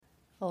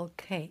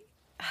Okay.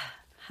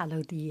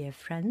 Hello, dear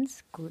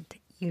friends. Good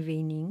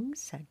evening.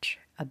 Such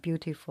a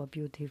beautiful,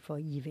 beautiful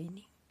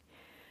evening.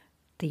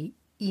 The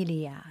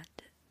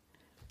Iliad,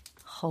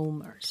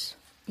 Homer's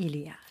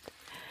Iliad.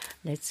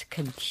 Let's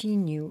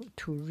continue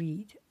to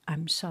read.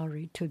 I'm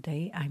sorry,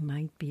 today I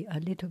might be a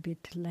little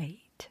bit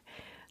late,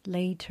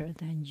 later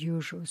than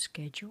usual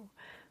schedule,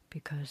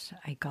 because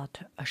I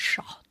got a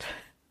shot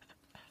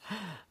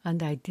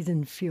and I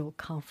didn't feel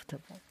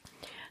comfortable.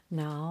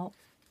 Now,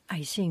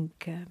 I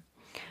think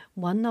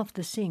one of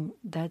the things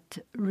that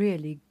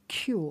really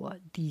cure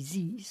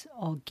disease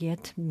or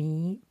get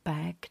me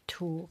back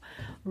to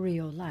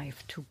real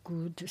life, to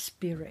good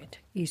spirit,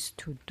 is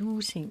to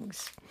do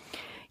things.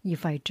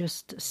 If I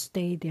just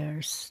stay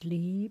there,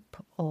 sleep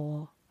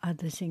or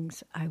other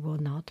things, I will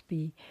not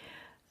be,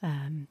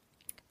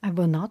 I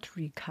will not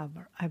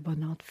recover. I will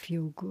not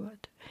feel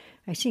good.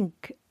 I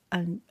think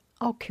an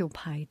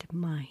occupied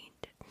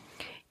mind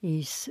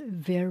is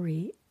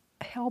very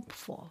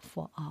helpful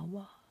for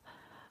our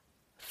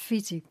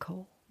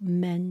physical,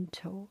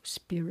 mental,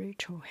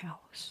 spiritual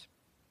health.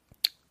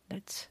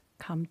 Let's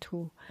come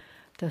to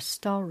the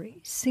story,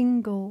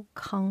 Single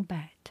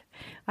Combat.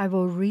 I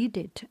will read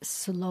it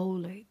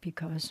slowly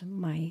because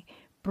my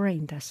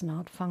brain does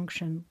not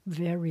function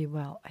very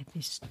well at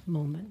this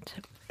moment,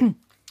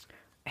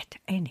 at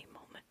any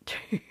moment.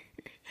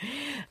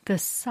 The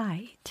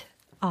sight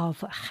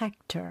of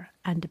Hector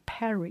and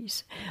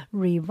Paris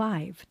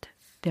revived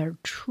their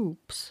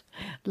troops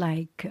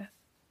like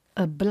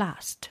a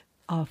blast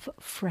of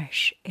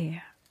fresh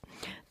air.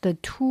 The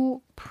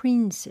two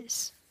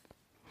princes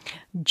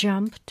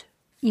jumped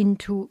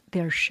into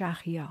their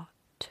chariots.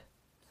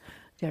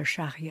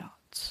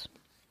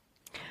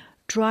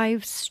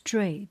 Drive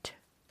straight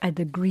at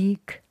the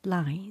Greek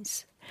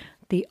lines,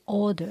 they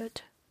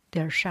ordered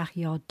their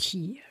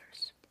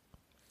charioteers,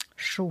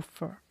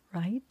 chauffeur,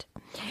 right?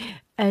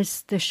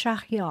 As the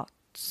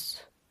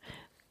chariots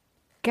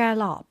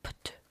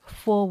galloped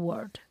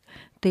forward,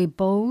 they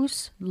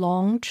both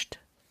launched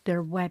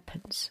their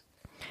weapons,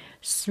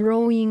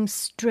 throwing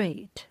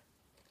straight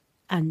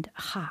and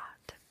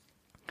hard.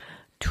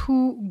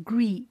 Two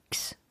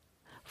Greeks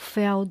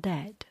fell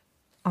dead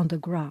on the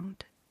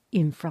ground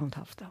in front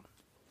of them.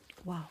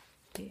 Wow,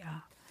 they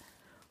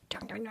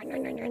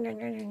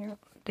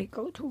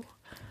go to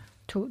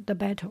the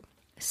battle.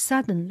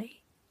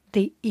 Suddenly,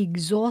 the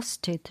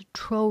exhausted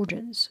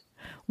Trojans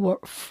were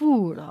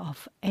full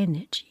of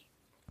energy.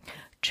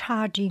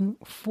 Charging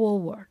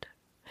forward,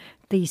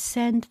 they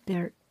sent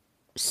their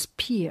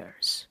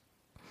spears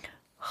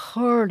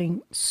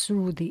hurling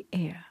through the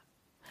air.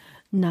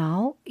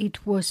 Now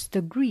it was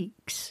the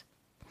Greeks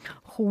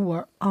who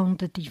were on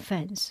the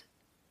defense.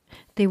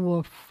 They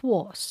were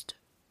forced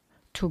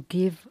to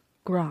give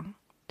ground.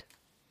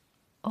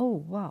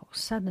 Oh, wow,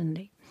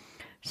 suddenly.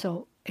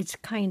 So it's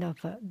kind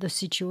of the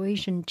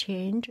situation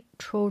changed.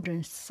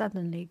 Trojans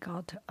suddenly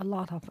got a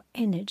lot of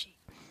energy.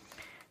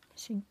 I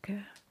think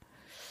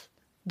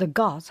the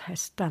gods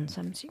has done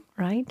something,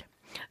 right?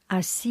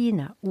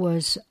 Athena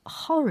was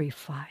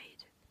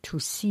horrified to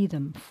see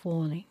them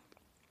falling.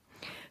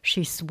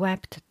 She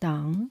swept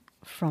down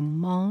from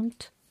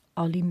Mount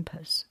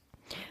Olympus,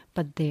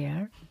 but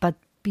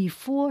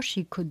before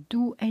she could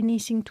do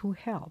anything to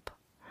help,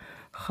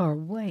 her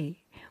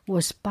way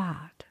was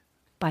barred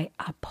by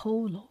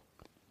Apollo.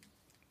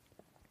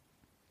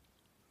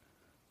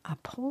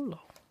 Apollo,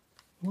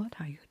 what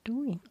are you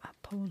doing,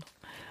 Apollo?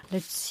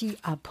 Let's see,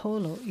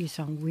 Apollo is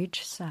on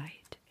which side.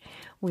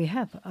 We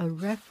have a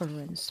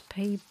reference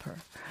paper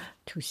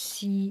to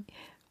see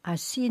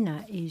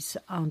Athena is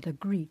on the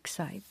Greek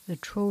side, the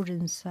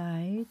Trojan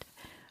side.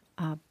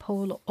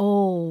 Apollo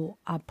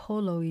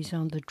is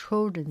on the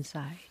Trojan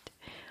side.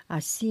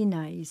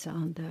 Athena is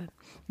on the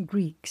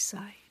Greek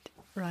side,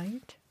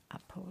 right?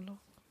 Apollo,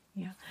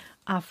 yeah.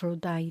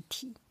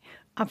 Aphrodite,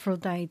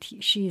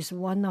 she is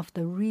one of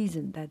the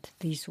reasons that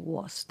this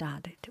war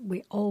started.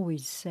 We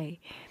always say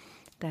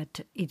that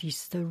it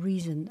is the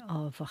reason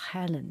of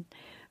Helen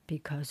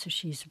because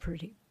she's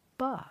pretty.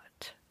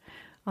 But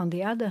on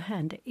the other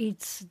hand,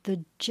 it's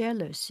the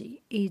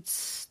jealousy,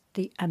 it's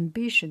the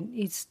ambition,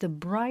 it's the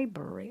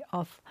bribery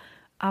of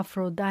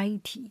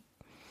Aphrodite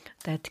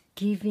that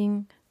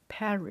giving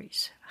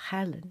Paris,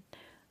 Helen,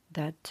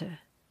 that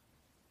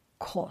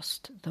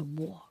caused the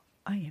war.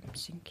 I am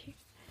thinking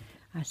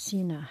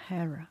Athena,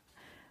 Hera,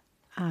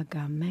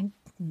 Agamemnon,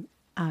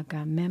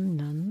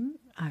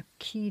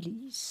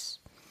 Achilles,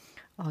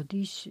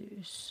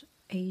 Odysseus,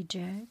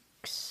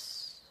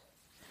 Ajax.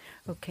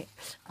 Okay,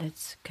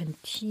 let's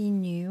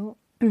continue.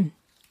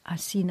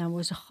 Athena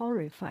was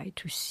horrified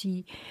to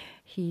see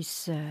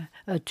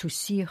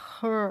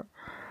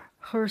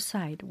her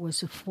side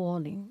was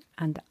falling,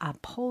 and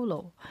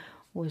Apollo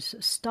was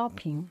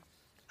stopping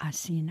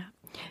Athena.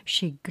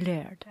 She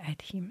glared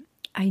at him.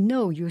 I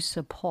know you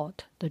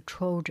support the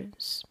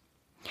Trojans,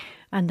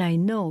 and I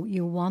know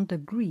you want the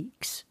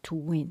Greeks to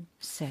win,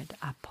 said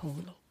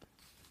Apollo.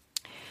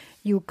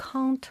 You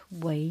can't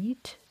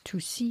wait to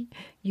see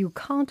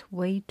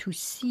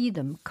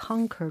them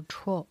conquer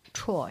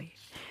Troy.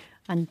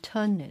 and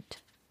turn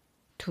it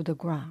to the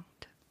ground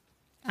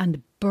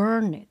and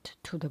burn it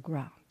to the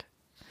ground.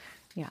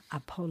 Yeah,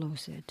 Apollo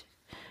said,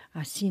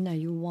 Athena,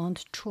 you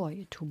want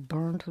Troy to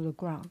burn to the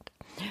ground,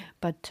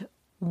 but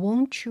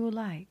won't you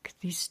like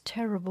this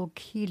terrible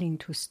killing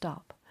to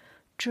stop,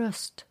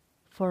 just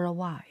for a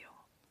while?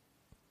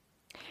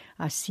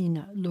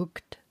 Athena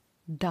looked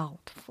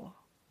doubtful.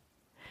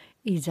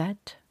 Is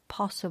that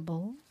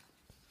possible?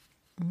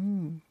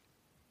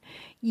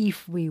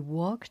 If we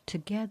work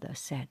together,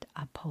 said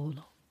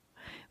Apollo,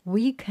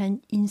 we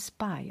can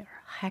inspire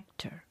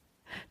Hector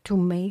to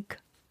make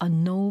a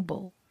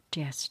noble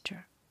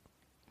gesture.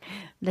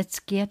 Let's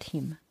get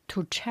him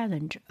to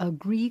challenge a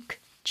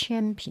Greek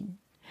champion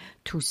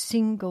to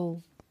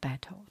single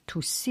battle,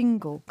 to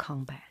single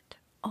combat.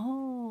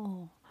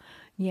 Oh,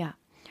 yeah.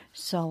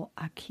 So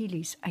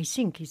Achilles, I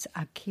think it's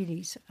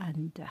Achilles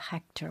and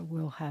Hector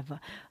will have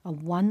a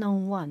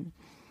one-on-one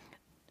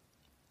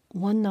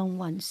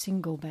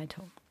single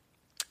battle.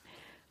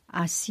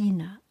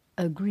 Athena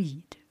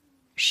agreed.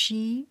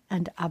 She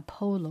and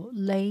Apollo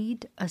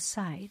laid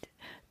aside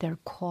their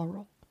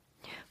quarrel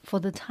for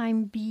the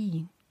time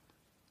being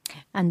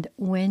and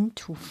went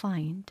to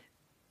find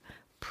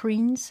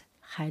Prince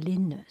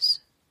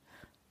Helenus.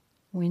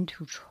 Went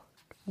to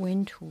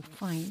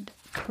find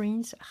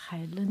Prince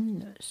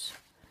Helenus.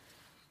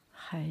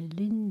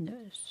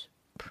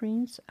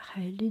 Prince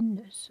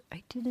Helenus.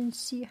 I didn't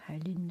see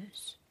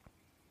Helenus.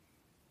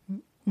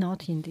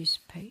 Not in this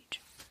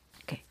page.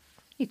 Okay,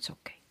 it's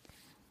okay.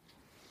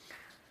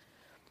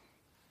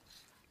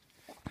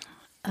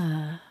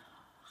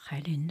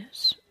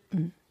 Helenus.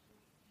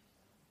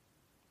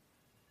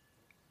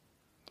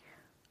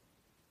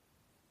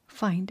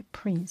 Find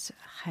Prince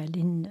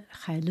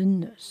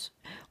Helenus,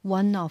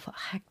 one of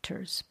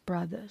Hector's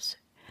brothers.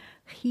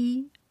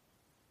 He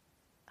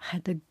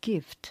had the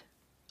gift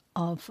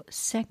of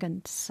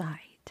second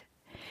sight.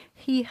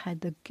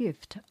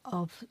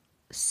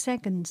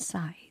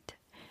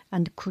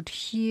 And could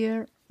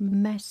hear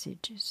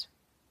messages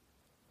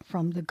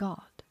from the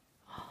god.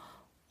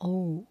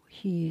 Oh,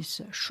 he is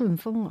顺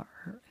风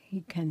耳.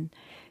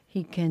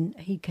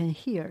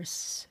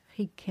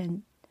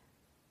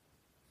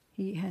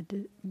 He had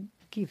the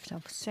gift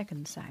of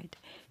second sight.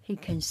 He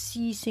can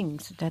see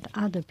things that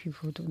other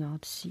people do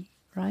not see,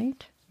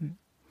 right?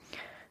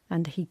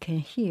 And he can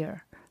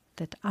hear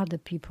that other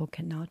people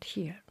cannot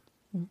hear.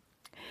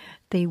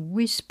 They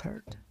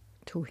whispered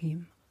to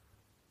him.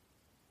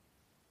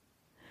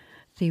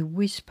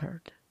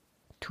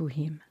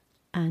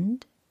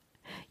 And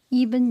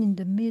even in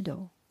the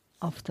middle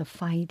of the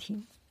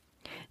fighting,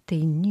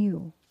 they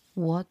knew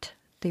what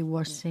they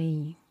were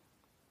saying.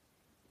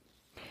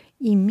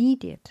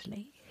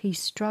 Immediately, he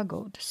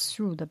struggled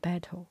through the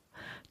battle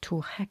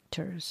to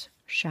Hector's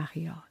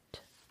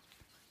chariot.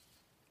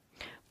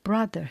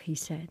 Brother, he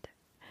said,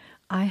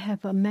 I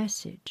have a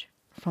message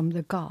from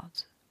the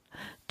gods.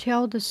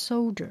 Tell the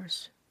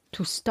soldiers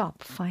to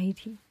stop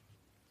fighting.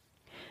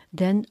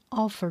 Then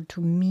offer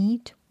to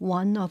meet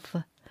one of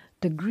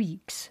the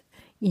Greeks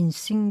in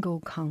single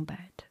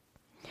combat.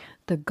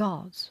 The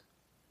gods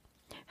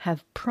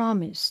have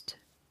promised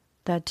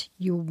that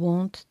you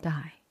won't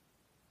die.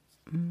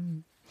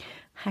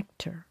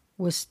 Hector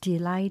was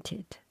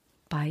delighted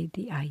by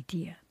the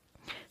idea,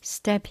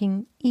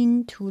 stepping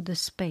into the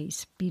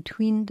space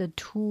between the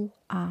two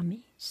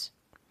armies.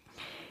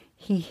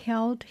 He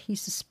held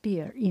his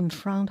spear in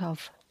front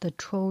of the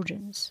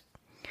Trojans,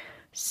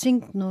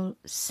 signaling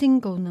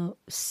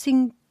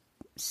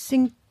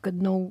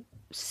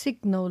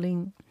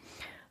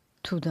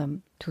to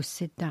them to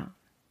sit down.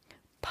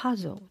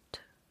 Puzzled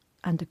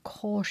and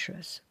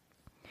cautious,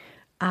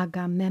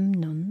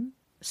 Agamemnon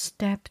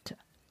stepped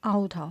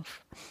out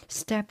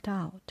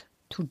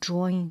to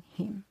join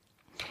him,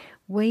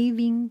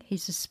 waving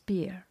his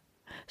spear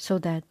so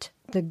that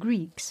the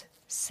Greeks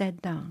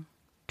sat down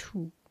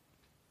too.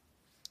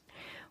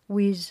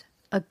 With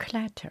a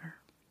clatter,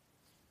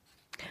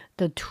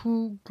 the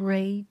two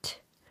great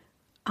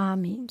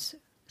armies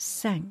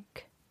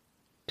sank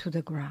to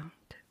the ground,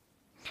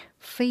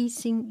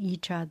 facing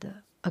each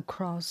other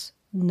across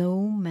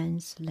no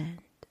man's land.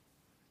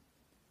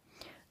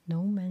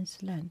 No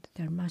man's land,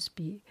 there must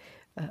be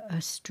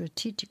a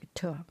strategic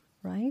term,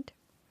 right?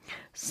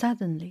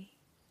 Suddenly,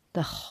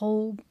 the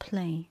whole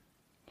plain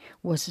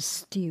was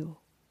still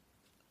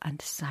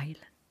and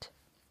silent.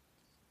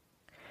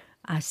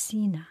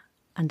 Athena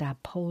and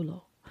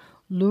Apollo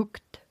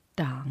looked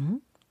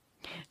down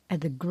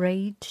at the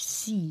great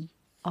sea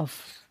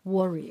of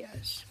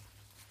warriors.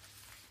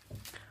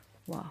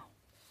 Wow,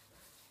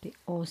 they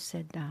all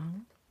sat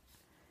down.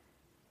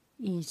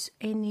 Is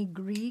any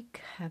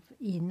Greek have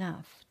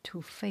enough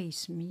to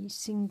face me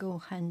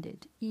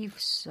single-handed?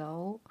 If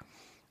so,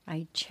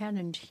 I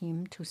challenge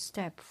him to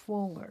step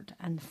forward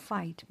and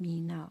fight me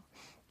now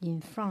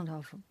in front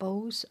of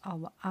both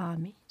our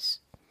armies.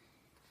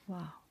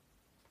 Wow.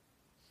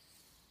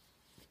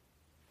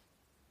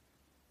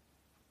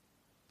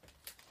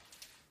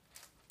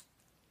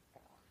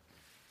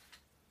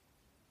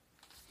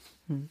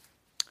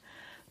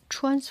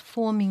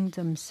 Transforming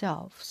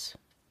themselves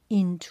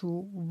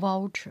into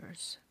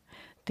vultures,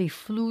 they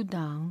flew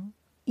down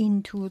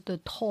into the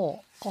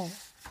tall oak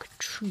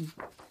tree.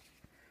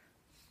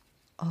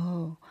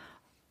 Oh,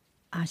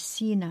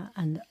 Athena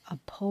and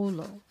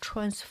Apollo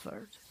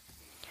transferred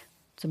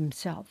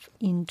themselves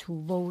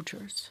into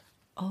vultures.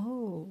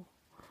 Oh,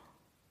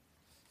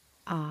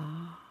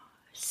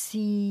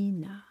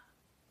 Athena,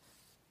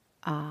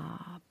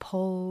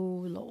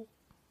 Apollo,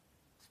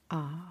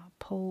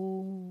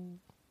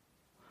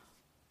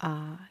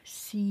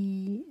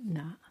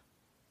 Athena,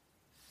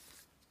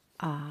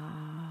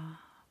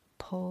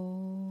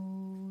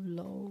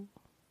 Apollo.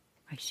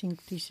 I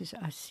think this is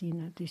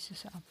Athena, this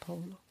is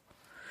Apollo.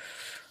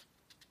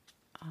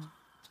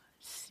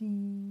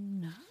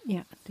 Athena,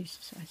 yeah, this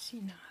is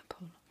Athena,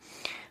 Apollo.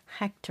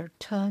 Hector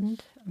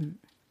turned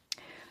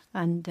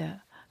and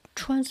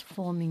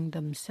transforming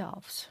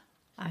themselves,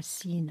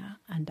 Athena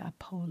and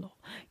Apollo,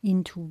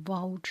 into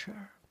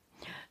vulture.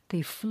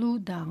 They flew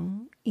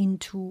down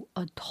into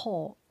a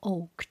tall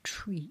oak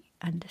tree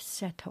and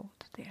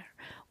settled there,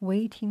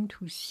 waiting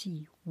to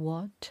see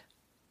what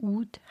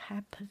would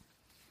happen.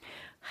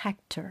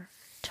 Hector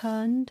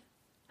turned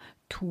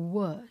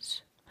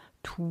toward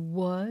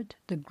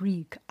the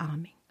Greek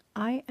army.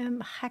 "I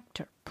am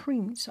Hector,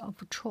 Prince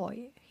of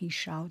Troy," he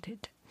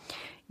shouted.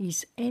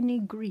 "Is any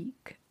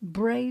Greek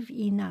brave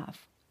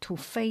enough to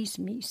face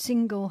me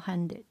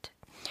single-handed?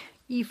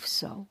 If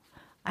so,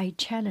 I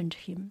challenge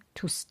him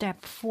to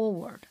step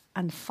forward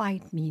and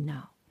fight me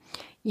now,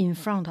 in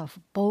front of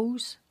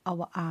both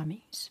our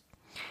armies.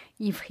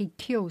 If he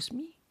kills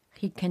me,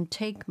 he can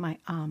take my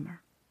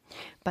armor,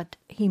 but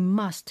he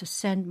must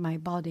send my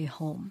body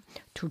home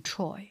to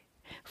Troy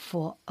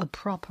for a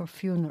proper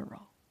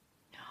funeral."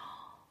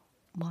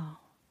 Wow.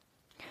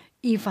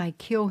 "If I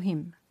kill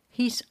him,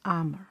 his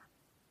armor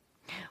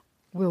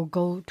will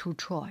go to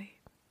Troy,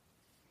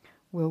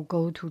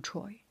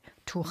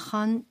 to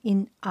hang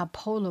in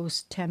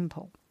Apollo's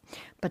temple,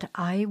 but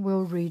I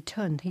will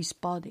return his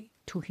body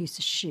to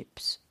his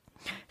ships,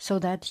 so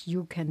that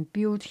you can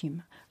build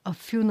him a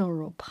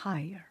funeral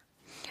pyre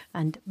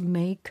and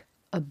make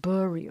a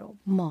burial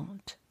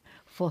mound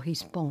for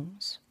his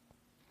bones.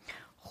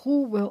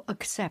 Who will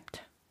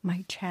accept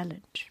my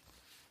challenge?"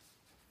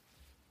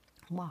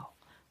 Wow,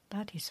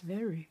 that is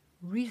very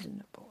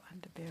reasonable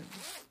and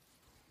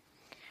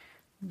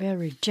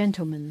very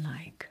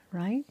gentlemanlike,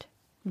 right?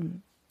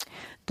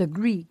 The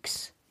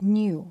Greeks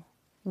knew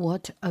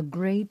what a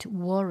great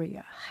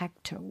warrior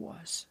Hector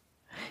was.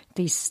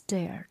 They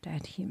stared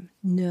at him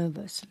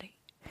nervously,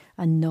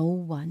 and no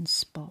one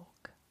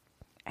spoke.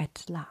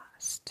 At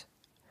last,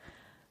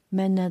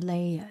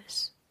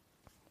 Menelaus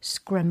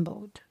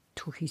scrambled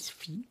to his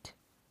feet.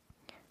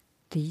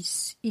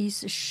 "This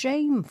is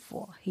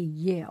shameful," he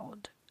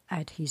yelled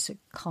at his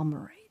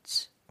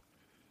comrades.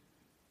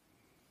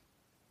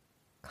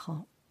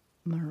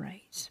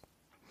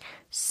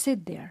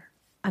 "Sit there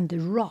and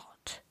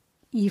rot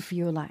if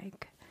you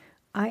like.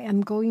 I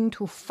am going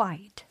to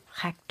fight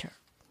Hector."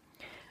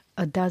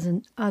 A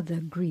dozen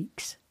other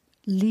Greeks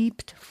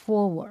leaped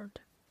forward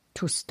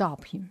to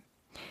stop him.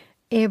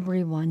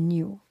 Everyone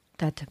knew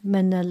that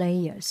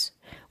Menelaus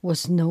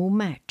was no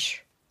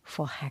match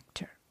for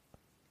Hector.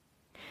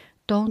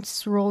 "Don't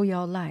throw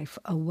your life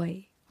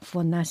away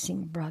for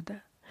nothing,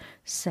 brother,"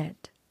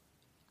 said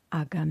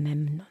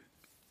Agamemnon.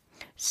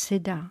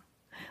 "Sit down.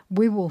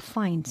 We will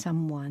find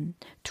someone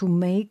to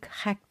make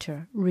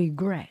Hector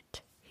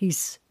regret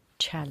his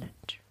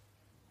challenge."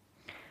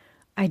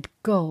 "I'd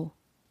go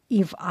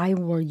if I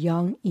were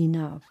young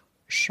enough,"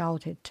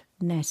 shouted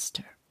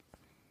Nestor.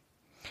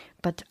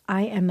 "But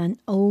I am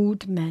an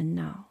old man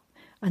now,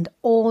 and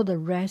all the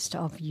rest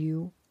of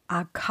you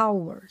are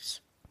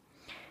cowards."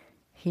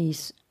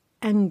 His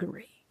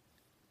angry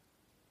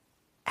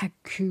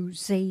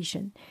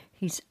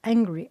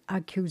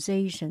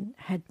accusation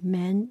had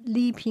men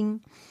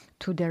leaping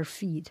to their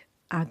feet.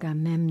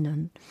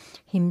 Agamemnon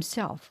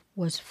himself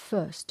was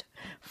first,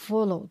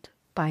 followed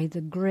by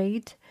the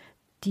great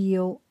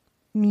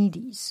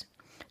Diomedes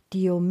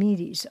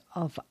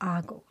of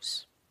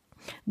Argos,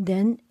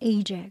 then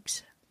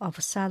Ajax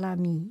of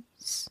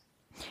Salamis,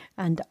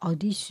 and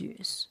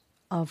Odysseus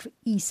of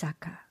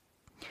Ithaca,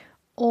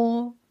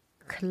 all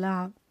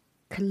clamoring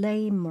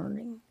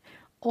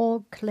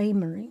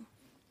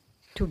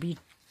to be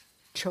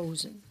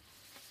chosen.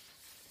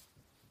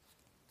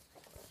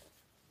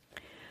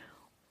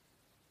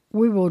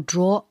 "We will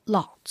draw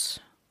lots,"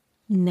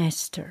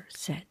 Nestor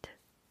said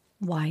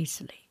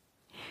wisely.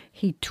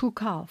 He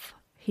took off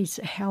his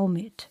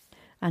helmet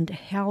and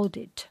held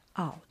it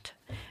out,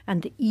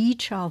 and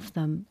each of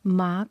them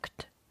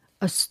marked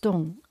a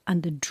stone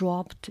and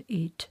dropped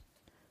it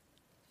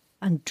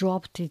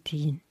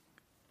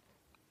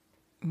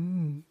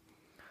in.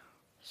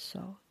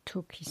 So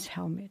took his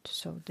helmet.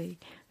 So they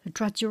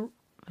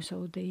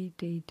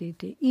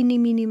eeny,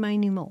 meeny,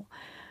 miny, moe.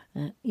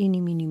 Eeny,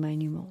 meeny,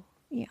 miny, moe.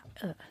 Yeah,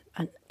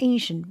 an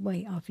ancient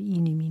way of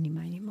eeny, meeny,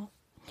 miny, moe.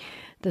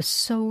 The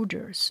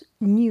soldiers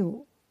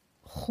knew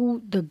who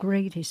the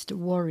greatest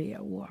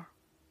warrior were.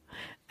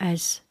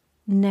 As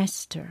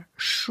Nestor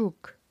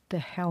shook the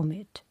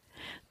helmet,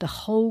 the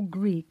whole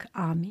Greek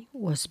army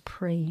was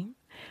praying,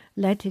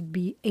 let it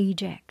be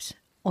Ajax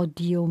or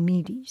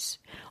Diomedes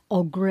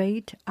or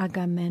great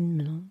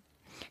Agamemnon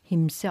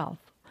himself,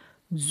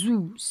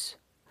 Zeus,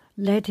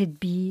 let it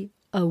be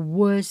a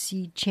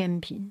worthy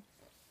champion.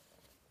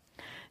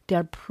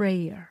 Their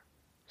prayers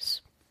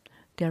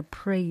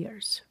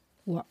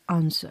were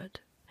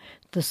answered.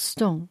 The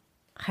stone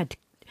that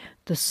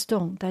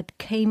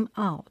came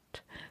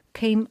out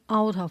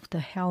of the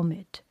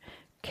helmet,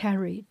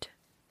 carried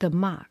the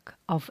mark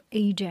of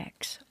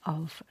Ajax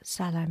of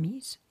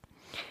Salamis.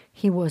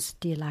 He was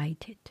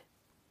delighted.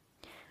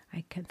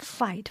 I can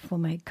fight for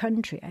my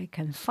country. I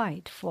can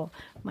fight for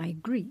my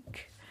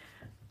Greek.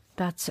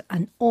 That's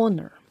an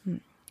honor.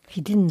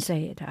 He didn't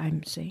say it.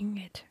 I'm saying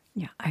it.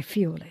 Yeah, I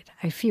feel it.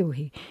 I feel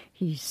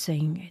he's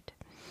saying it.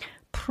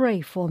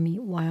 Pray for me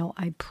while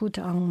I put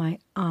on my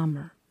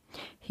armor.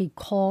 He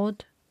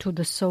called to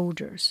the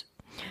soldiers.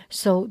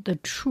 So the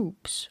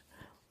troops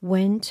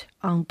went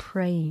on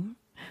praying,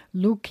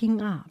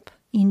 looking up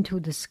into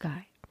the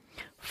sky.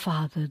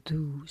 Father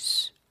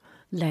Zeus,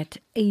 let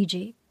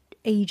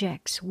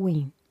Ajax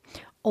win.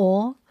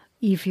 Or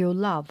if you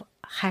love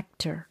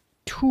Hector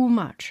too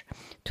much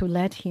to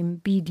let him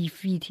be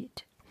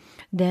defeated,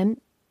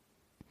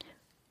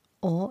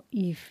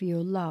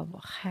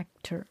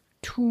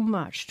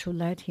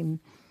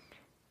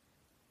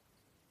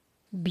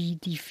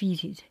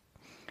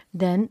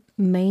 then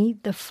may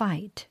the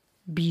fight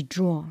be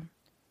drawn,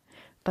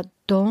 but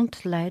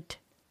don't let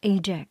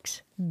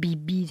Ajax be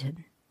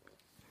beaten.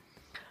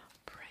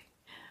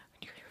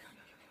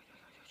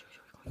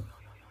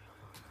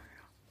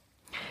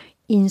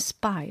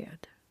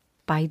 Inspired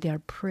by their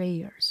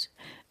prayers,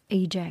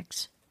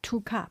 Ajax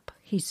took up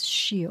his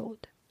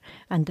shield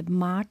and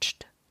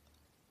marched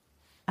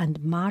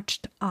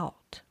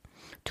out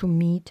to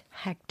meet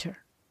Hector.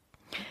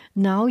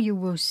 Now you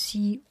will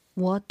see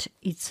what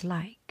it's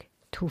like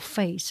to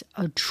face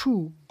a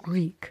true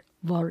Greek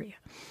warrior.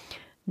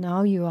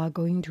 Now you are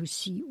going to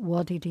see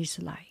what it is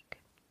like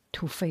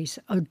to face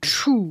a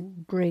true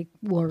Greek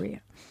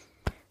warrior.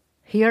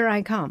 Here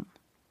I come,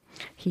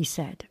 he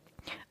said.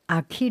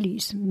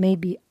 Achilles may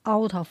be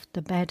out of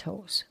the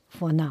battles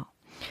for now,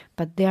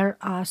 but there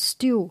are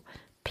still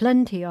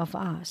plenty of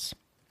us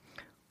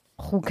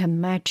who can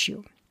match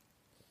you.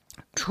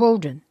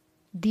 Trojan,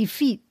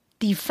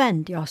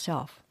 defend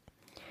yourself.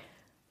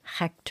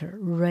 Hector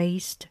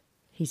raised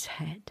his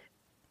head,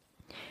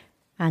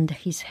 and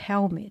his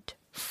helmet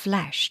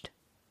flashed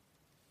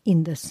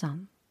in the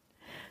sun.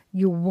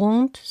 You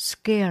won't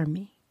scare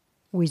me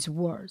with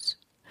words.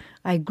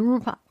 I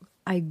grew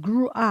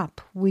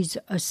up with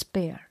a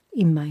spear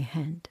in my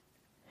hand.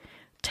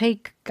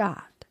 Take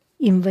guard,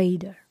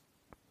 invader.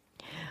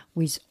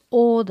 With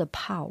all the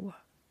power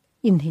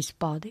in his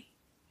body,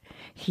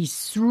 he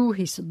threw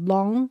his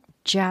long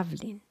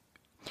javelin.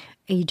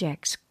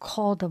 Ajax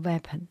caught the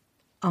weapon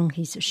on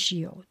his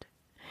shield,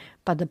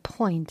 but the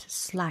point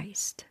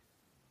sliced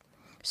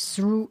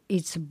through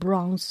its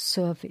bronze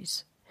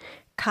surface,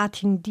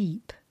 cutting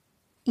deep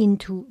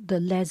into the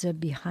leather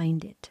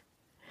behind it.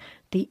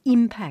 The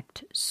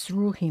impact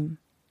threw him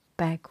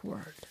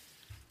backward.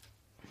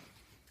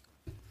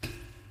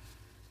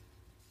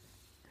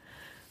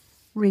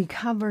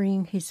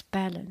 Recovering his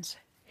balance,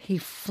 he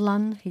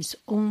flung his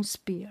own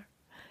spear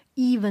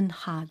even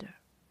harder.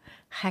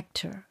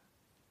 Hector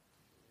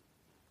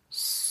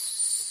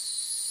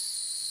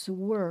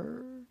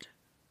swerved.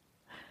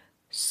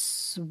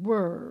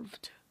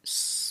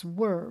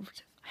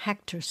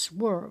 Hector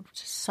swerved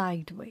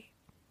sideways,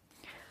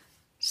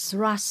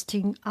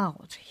 thrusting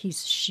out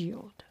his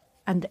shield,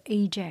 and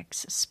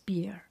Ajax's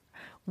spear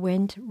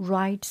went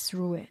right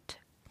through it,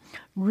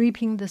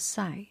 ripping the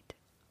side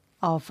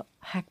of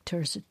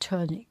Hector's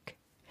tunic.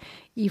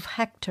 If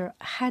Hector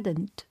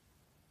hadn't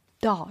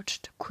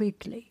dodged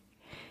quickly,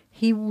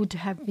 he would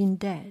have been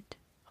dead.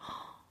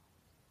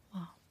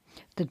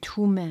 The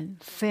two men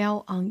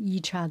fell on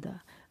each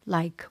other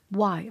like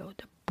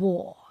wild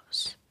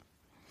boars.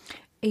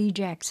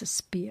 Ajax's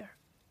spear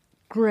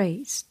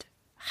grazed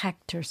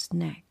Hector's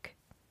neck,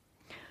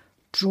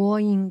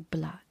 drawing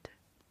blood.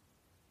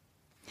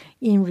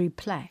 In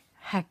reply,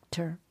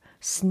 Hector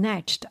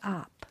snatched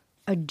up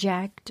a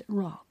jagged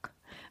rock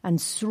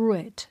and threw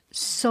it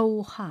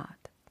so hard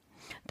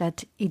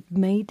that it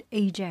made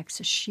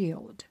Ajax's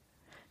shield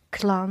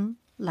clang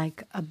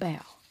like a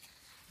bell.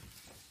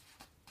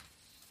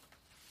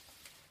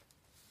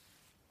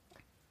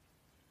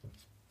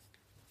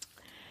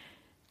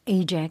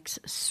 Ajax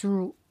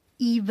threw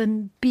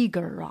even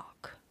bigger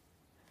rock.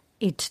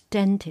 It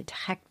dented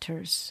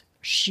Hector's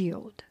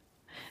shield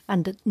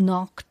and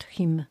knocked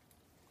him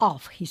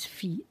off his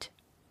feet.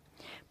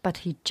 But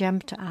he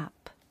jumped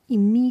up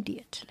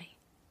immediately.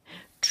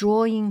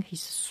 Drawing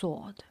his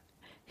sword,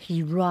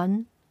 he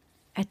ran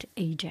at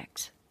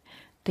Ajax.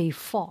 They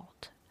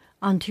fought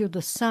until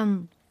the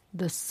sun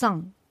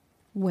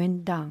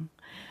went down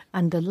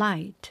and the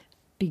light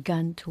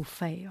began to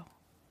fail.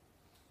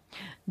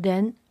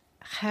 Then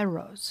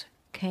heralds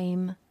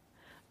came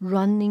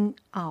running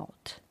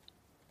out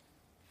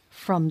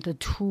from the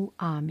two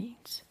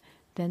armies.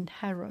 Then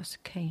heralds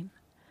came,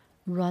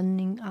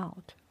 running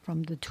out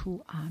from the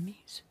two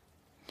armies.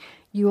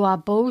 You are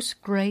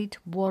both great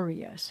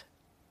warriors,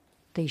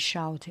 they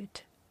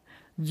shouted.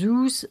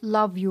 Zeus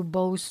loves you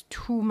both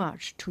too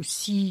much to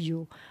see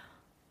you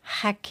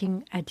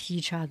hacking at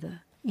each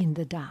other in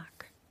the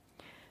dark.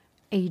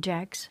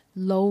 Ajax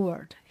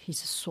lowered his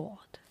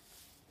sword.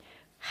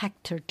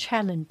 Hector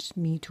challenged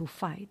me to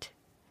fight.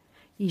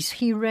 Is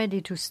he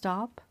ready to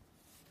stop?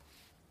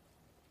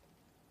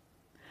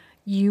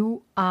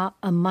 You are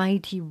a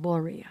mighty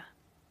warrior,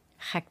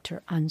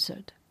 Hector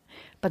answered,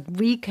 but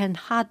we can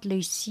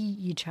hardly see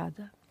each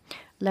other.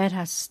 Let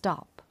us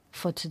stop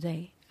for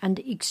today and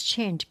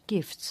exchange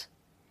gifts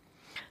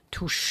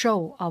to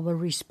show our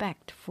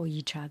respect for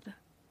each other.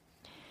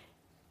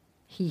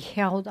 He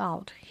held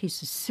out his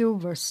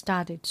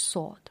silver-studded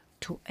sword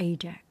to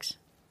Ajax.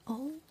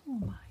 Oh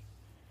my!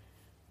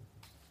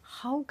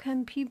 How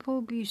can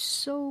people be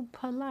so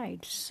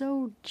polite,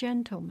 so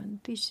gentleman?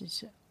 This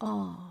is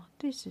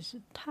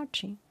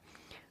touching.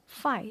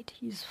 Fight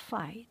is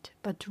fight,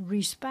 but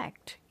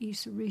respect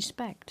is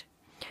respect.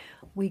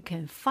 We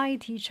can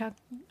fight each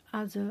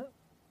other,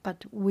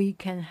 but we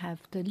can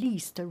have the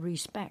least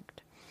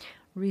respect.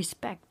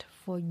 Respect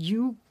for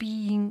you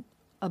being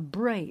a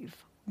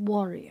brave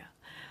warrior.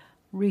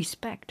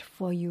 Respect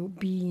for you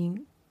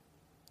being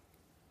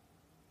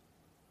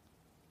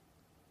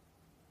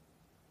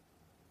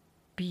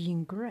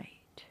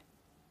great.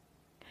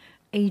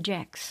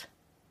 Ajax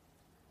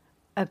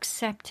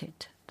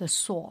accepted the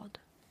sword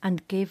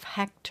and gave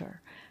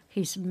Hector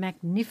his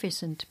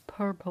magnificent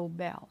purple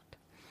belt.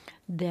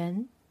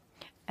 Then,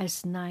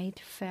 as night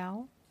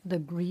fell, the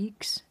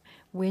Greeks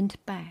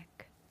went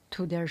back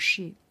to their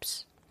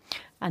ships,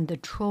 and the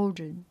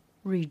Trojans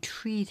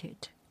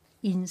retreated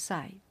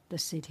inside the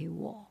city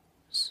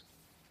walls.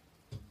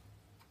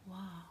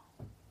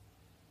 Wow.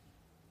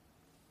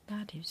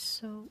 That is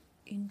so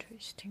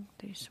interesting,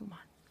 this one.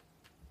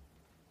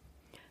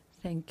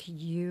 Thank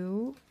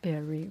you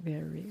very,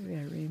 very,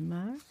 very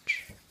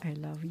much. I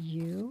love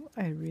you.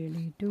 I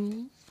really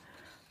do.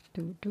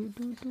 Do.